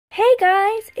Hey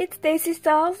guys, it's Daisy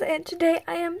Styles, and today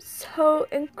I am so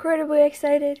incredibly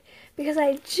excited because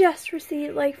I just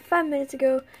received like 5 minutes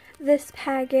ago this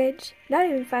package. Not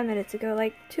even 5 minutes ago,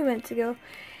 like 2 minutes ago.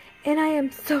 And I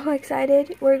am so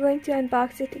excited. We're going to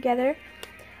unbox it together.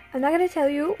 I'm not going to tell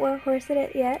you what horse it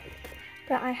is yet,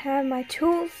 but I have my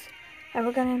tools and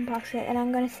we're going to unbox it, and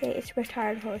I'm going to say it's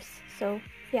retired horse. So,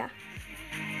 yeah.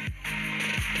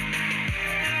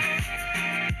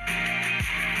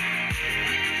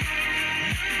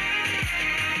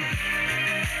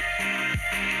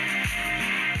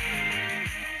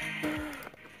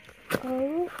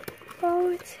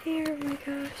 Oh, it's here. Oh my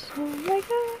gosh. Oh my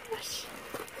gosh.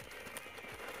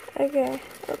 Okay,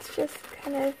 let's just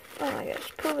kind of, oh my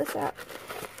gosh, pull this out.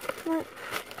 Come on.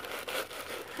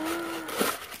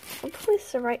 Hopefully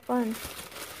it's the right one.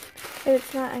 If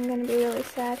it's not, I'm gonna be really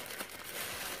sad.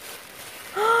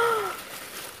 Oh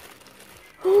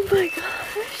my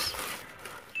gosh.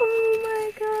 Oh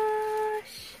my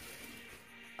gosh.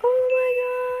 Oh my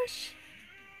gosh.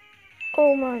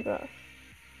 Oh my gosh.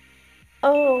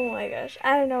 Oh my gosh,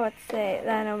 I don't know what to say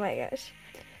then. Oh my gosh.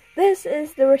 This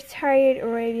is the retired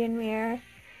Arabian mare.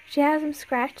 She has some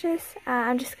scratches.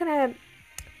 I'm just gonna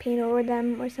paint over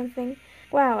them or something.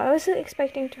 Wow, I was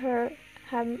expecting her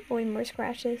have way more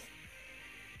scratches.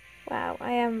 Wow,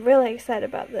 I am really excited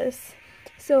about this.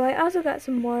 So I also got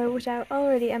some more which I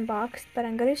already unboxed, but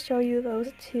I'm gonna show you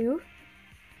those too.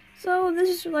 So this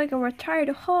is like a retired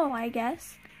haul, I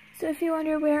guess. So if you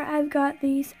wonder where I've got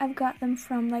these, I've got them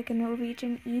from like a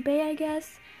Norwegian eBay, I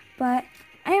guess. But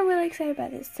I am really excited about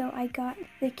this. So I got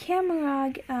the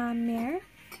Camargue mare.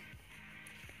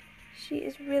 She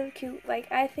is really cute.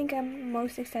 Like, I think I'm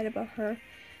most excited about her.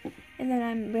 And then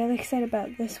I'm really excited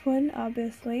about this one,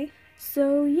 obviously.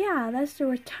 So yeah, that's the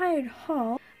retired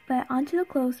haul. But onto the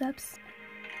close-ups.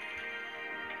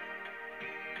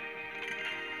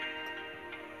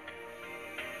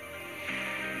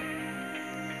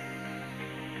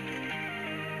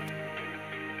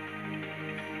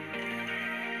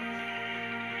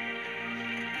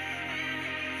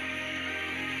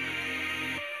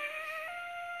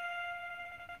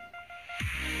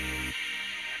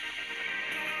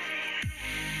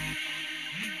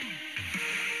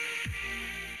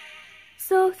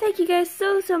 So thank you guys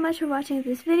so much for watching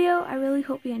this video. I really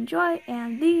hope you enjoy,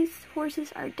 and these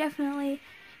horses are definitely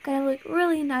gonna look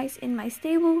really nice in my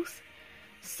stables.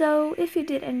 So if you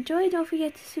did enjoy, don't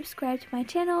forget to subscribe to my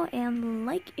channel and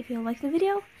like if you like the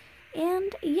video.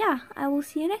 And yeah, I will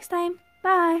see you next time.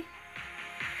 Bye!